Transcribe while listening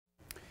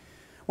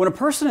When a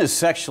person is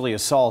sexually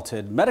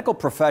assaulted, medical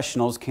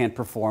professionals can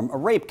perform a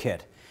rape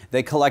kit.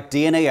 They collect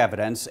DNA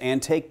evidence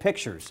and take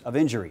pictures of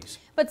injuries.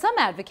 But some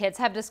advocates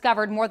have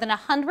discovered more than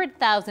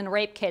 100,000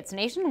 rape kits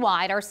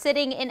nationwide are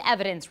sitting in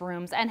evidence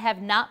rooms and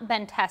have not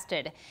been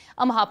tested.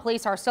 Omaha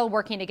police are still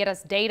working to get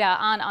us data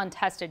on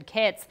untested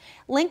kits.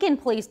 Lincoln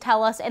police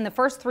tell us in the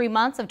first 3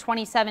 months of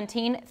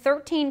 2017,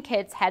 13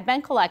 kits had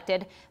been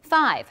collected,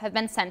 5 have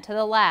been sent to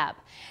the lab.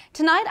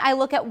 Tonight, I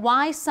look at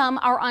why some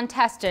are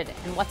untested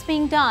and what's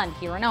being done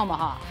here in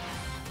Omaha.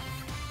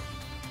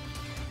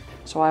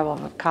 So I will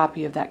have a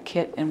copy of that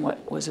kit and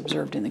what was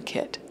observed in the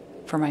kit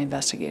for my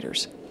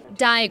investigators.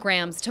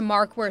 Diagrams to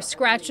mark where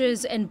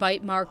scratches and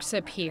bite marks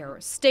appear,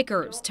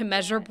 stickers to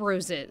measure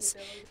bruises.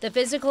 The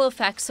physical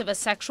effects of a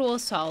sexual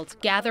assault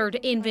gathered,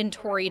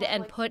 inventoried,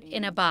 and put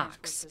in a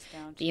box.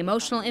 The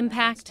emotional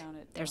impact,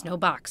 there's no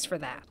box for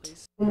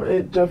that.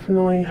 It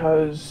definitely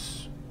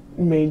has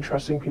made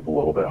trusting people a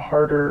little bit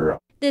harder.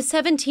 This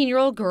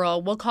 17-year-old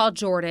girl we'll call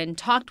Jordan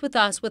talked with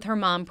us with her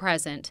mom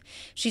present.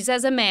 She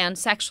says a man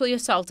sexually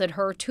assaulted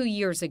her 2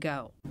 years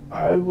ago.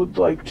 I would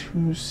like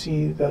to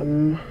see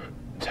them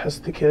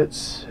test the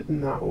kits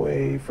in that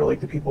way for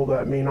the people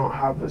that may not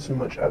have as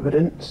much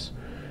evidence.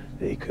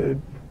 They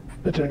could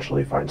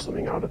potentially find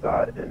something out of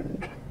that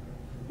and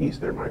ease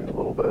their mind a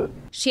little bit.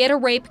 She had a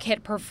rape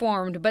kit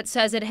performed but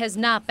says it has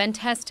not been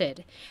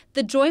tested.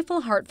 The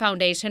Joyful Heart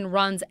Foundation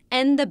runs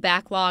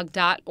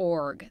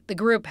endthebacklog.org. The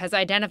group has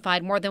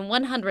identified more than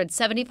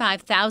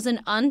 175,000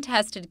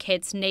 untested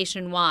kits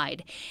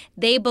nationwide.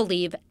 They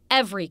believe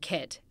every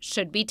kit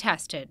should be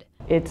tested.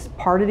 It's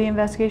part of the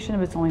investigation,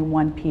 but it's only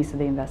one piece of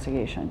the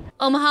investigation.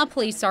 Omaha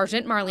Police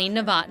Sergeant Marlene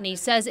Novotny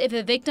says if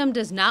a victim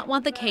does not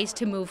want the case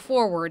to move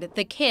forward,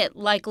 the kit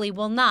likely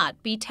will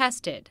not be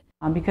tested.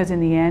 Because in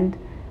the end,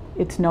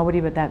 it's nobody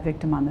but that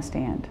victim on the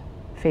stand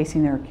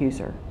facing their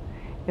accuser.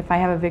 If I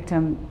have a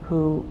victim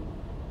who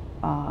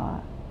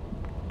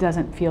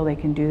doesn't feel they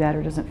can do that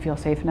or doesn't feel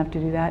safe enough to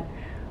do that,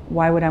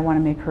 why would I want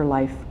to make her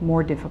life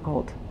more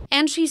difficult?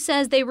 And she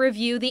says they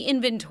review the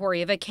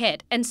inventory of a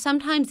kit, and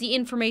sometimes the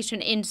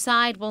information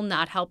inside will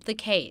not help the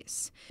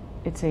case.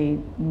 It's a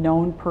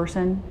known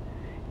person,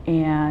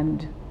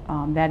 and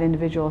that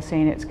individual is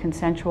saying it's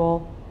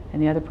consensual,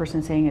 and the other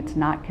person saying it's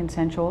not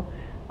consensual.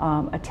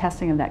 A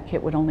testing of that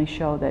kit would only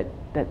show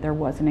that there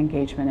was an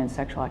engagement in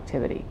sexual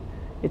activity.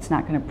 It's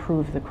not going to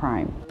prove the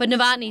crime. But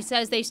Novotny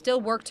says they still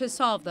work to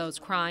solve those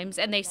crimes,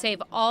 and they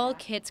save all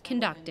kits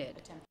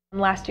conducted.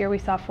 Last year we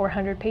saw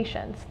 400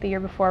 patients. The year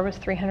before was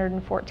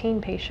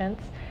 314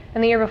 patients,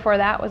 and the year before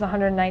that was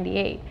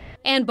 198.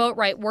 Ann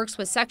Boatwright works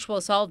with sexual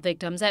assault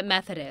victims at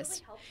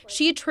Methodist.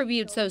 She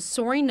attributes those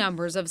soaring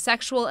numbers of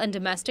sexual and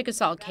domestic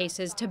assault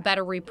cases to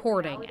better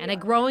reporting and a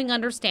growing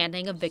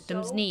understanding of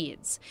victims'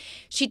 needs.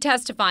 She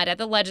testified at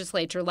the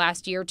legislature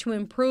last year to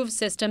improve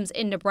systems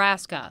in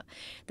Nebraska.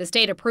 The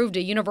state approved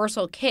a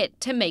universal kit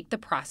to make the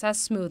process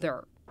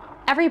smoother.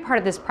 Every part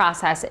of this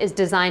process is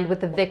designed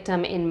with the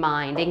victim in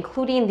mind,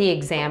 including the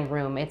exam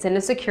room. It's in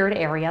a secured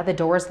area, the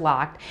door is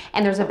locked,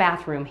 and there's a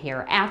bathroom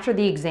here. After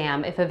the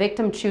exam, if a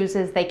victim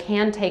chooses, they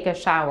can take a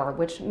shower,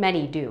 which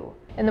many do.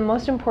 And the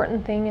most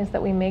important thing is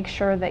that we make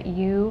sure that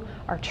you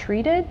are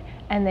treated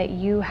and that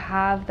you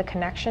have the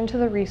connection to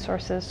the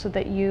resources so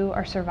that you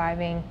are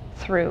surviving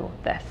through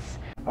this.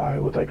 I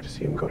would like to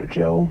see him go to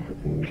jail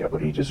and get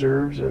what he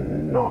deserves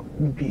and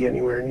not be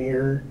anywhere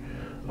near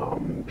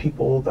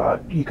people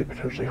that he could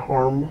potentially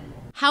harm.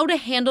 How to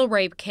handle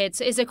rape kits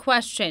is a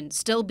question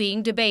still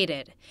being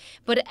debated,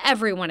 but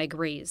everyone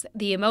agrees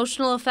the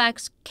emotional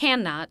effects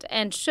cannot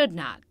and should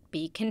not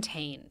be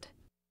contained.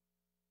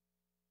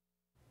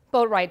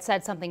 Boatwright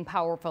said something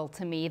powerful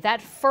to me.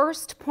 That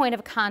first point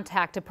of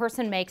contact a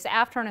person makes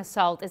after an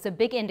assault is a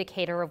big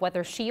indicator of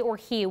whether she or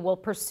he will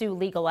pursue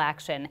legal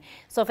action.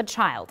 So if a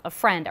child, a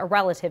friend, a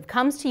relative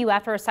comes to you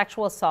after a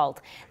sexual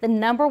assault, the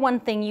 #1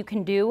 thing you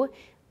can do,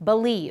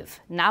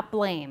 believe, not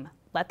blame.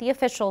 Let the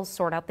officials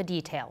sort out the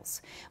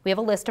details. We have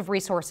a list of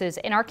resources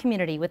in our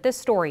community with this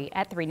story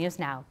at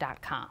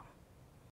 3newsnow.com.